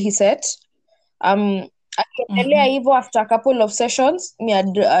goal he set. Akiendelea hivyo after a couple of sessions,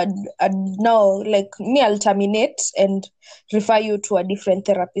 I'll terminate and refer you to a different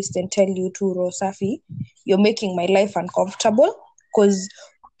therapist and tell you to Rosafi, you're making my life uncomfortable because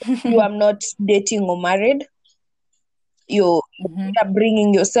you are not dating or married. You're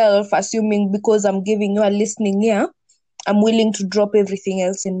bringing yourself, assuming because I'm giving you a listening ear, I'm willing to drop everything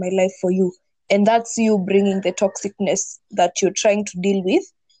else in my life for you. And that's you bringing the toxicness that you're trying to deal with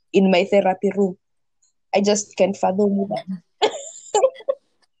in my therapy room. I just can't fathom that.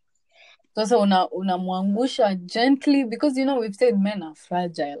 So unamwangusha gently, because we've said men are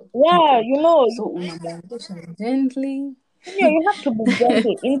fragile. Yeah, so unamwangusha gently. You have to be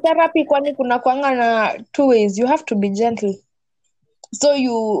gentle. In therapy, kwani kuna kwanga na two ways. You have to be gentle.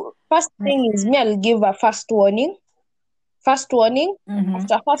 So first thing is, I'll give a first warning.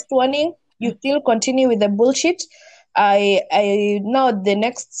 After first warning, you still continue with the bullshit. I now the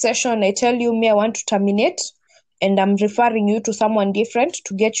next session, I tell you, I want to terminate, and I'm referring you to someone different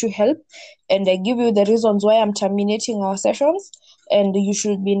to get you help, and I give you the reasons why I'm terminating our sessions, and you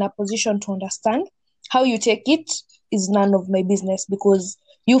should be in a position to understand. How you take it is none of my business, because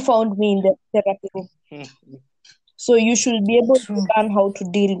you found me in the therapy room. So you should be able to learn how to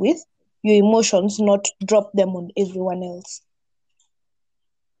deal with your emotions, not drop them on everyone else.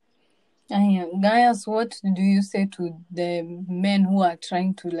 Gaius, what do you say to the men who are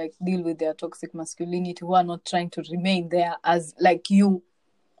trying to deal with their toxic masculinity, who are not trying to remain there as you,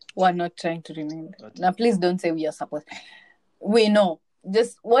 who are not trying to remain there? Now, please don't say we are supposed. We know.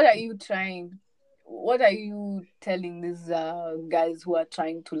 Just what are you telling these guys who are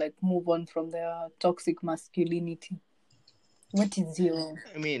trying to move on from their toxic masculinity? What is your...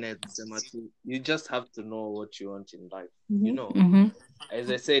 I mean, you just have to know what you want in life. As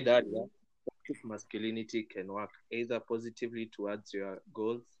I said earlier, toxic masculinity can work either positively towards your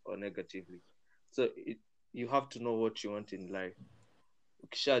goals or negatively. So you have to know what you want in life.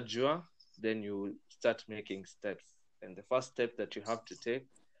 Ukishajua, then you start making steps. And the first step that you have to take,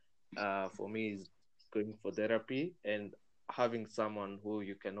 for me, is going for therapy and having someone who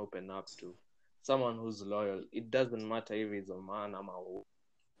you can open up to. Someone who's loyal. It doesn't matter if he's a man or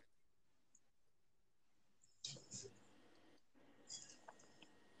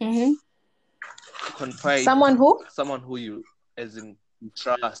a woman. Confide. Someone who you, as in,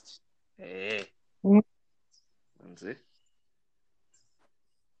 trust. Hey.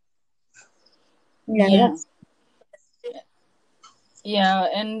 Yeah,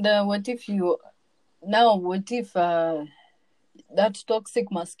 and what if that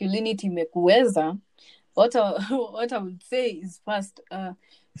toxic masculinity mekuweza? What I would say is, first,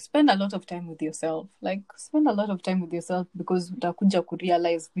 spend a lot of time with yourself. Spend a lot of time with yourself, because utakuja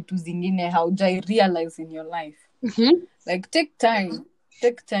kurealize vitu zingine haujai realize in your life. Take time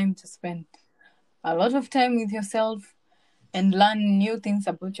to spend a lot of time with yourself and learn new things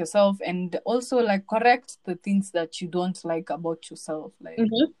about yourself, and also correct the things that you don't like about yourself.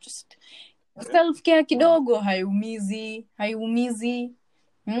 Just self-care kidogo haiumizi.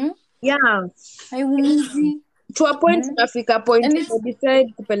 Yeah. Haiumizi. To a point, unafika point to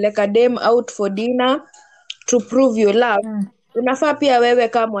decide kupeleka dem out for dinner to prove your love. Unafaa pia wewe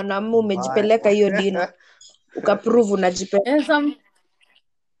kama mwanamume umejipeleka hiyo dinner. Ukaprove unajipeleka.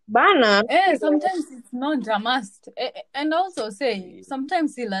 Bana. Sometimes it's not a must. And also say,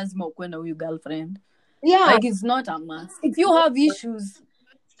 sometimes si lazima ukwe na huyu girlfriend. Yeah. Like, it's not a must. If you have issues,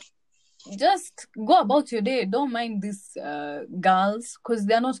 just go about your day. Don't mind these girls, because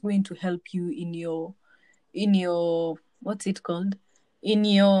they're not going to help you in your what's it called? In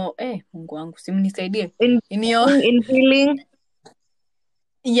your Mungu wangu, simnisaidie. In healing.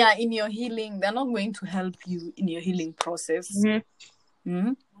 Yeah, in your healing. They're not going to help you in your healing process.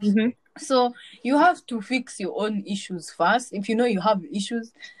 So you have to fix your own issues first. If you know you have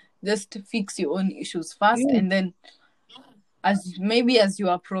issues, just fix your own issues first, and then as you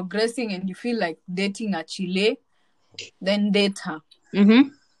are progressing and you feel like dating a Chile, then date her.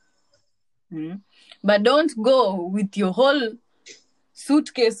 But don't go with your whole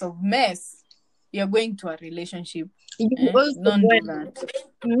suitcase of mess. You're going to a relationship. Don't do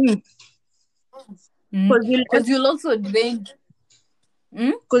that. Because you'll also drain.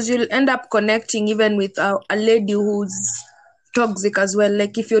 Because you'll end up connecting even with a lady who's toxic as well.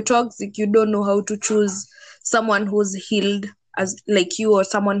 Like if you're toxic, you don't know how to choose someone who's healed as like you, or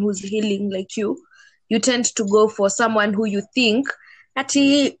someone who's healing like you. You tend to go for someone who you think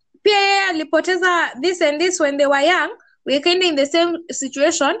ati pia alipoteza this and this when they were young. We're kind of in the same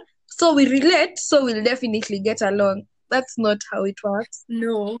situation, so we relate, so we'll definitely get along. That's not how it works.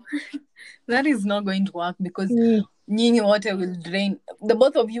 No, that is not going to work, because nyinyi wote will drain. The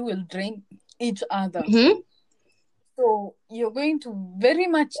both of you will drain each other. So you're going to very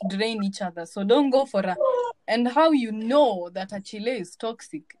much drain each other. So don't go for a... And how you know that a Chile is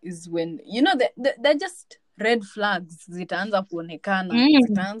toxic is when, you know, they're just red flags. Zitaanza kuonekana.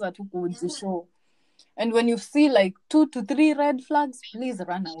 Zitaanza tu kujishow. And when you see like 2 to 3 red flags, please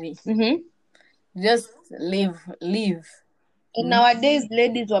run away. Just leave. And nowadays,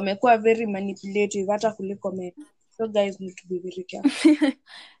 ladies wamekuwa very manipulative, hata kuliko men. So guys need to be very careful.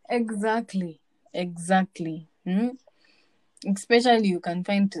 Exactly. Especially you can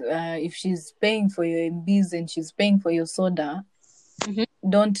find if she's paying for your MBs and she's paying for your soda,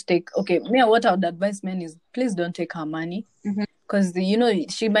 don't take... Okay, what I would advise men is, please don't take her money. Because, you know,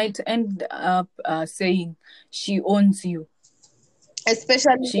 she might end up saying she owns you.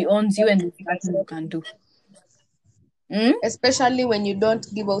 Especially she owns you, and there's nothing you can do. Especially when you don't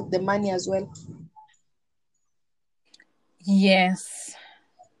give out the money as well. Yes.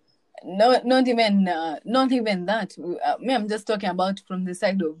 No, not even that. I'm just talking about from the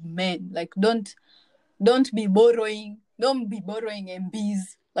side of men. Like, don't be borrowing. Don't be borrowing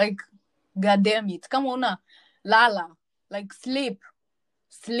MBs. Like, goddamn it. Come on, lala. Like, sleep.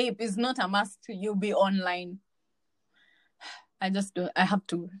 Sleep is not a must. You'll be online. I have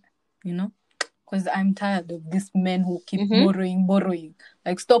to, you know, because I'm tired of these men who keep borrowing.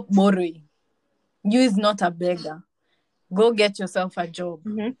 Like, stop borrowing. You is not a beggar. Go get yourself a job.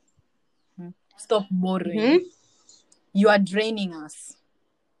 Stop borrowing. You are draining us.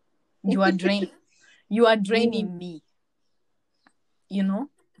 You are draining me. You know?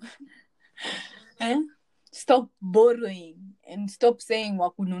 Stop borrowing and stop saying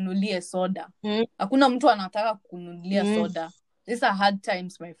wakununulie soda. Hakuna mtu anataka kukununulia soda. These are hard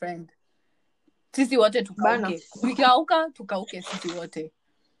times, my friend. Sisi wote tukauke. Tukauke sisi wote.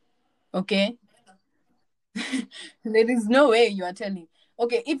 Okay? There is no way you are telling.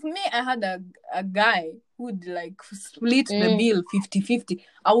 Okay, if me, I had a guy who would like split the bill 50-50,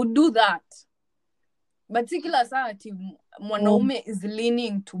 I would do that. But kila saa ati mwanaume is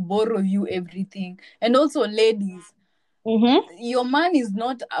leaning to borrow you everything. And also ladies, your man is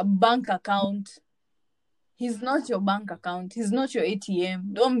not a bank account. He's not your bank account. He's not your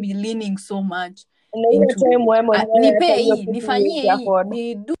ATM. Don't be leaning so much into nipe hii, nifanyie hii,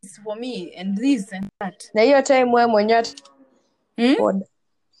 ni do this for me and this and that. Na hiyo time wewe mwenyewe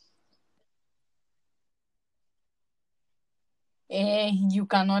you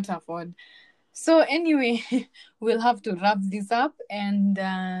cannot afford. So anyway, we'll have to wrap this up and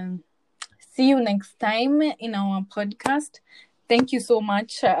see you next time in our podcast. Thank you so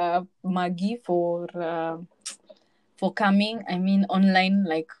much, Maggy, for coming. I mean,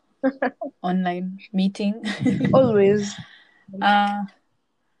 online meeting. Always.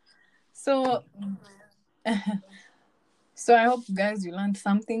 So I hope, guys, you learned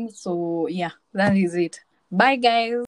something. So yeah, that is it. Bye, guys.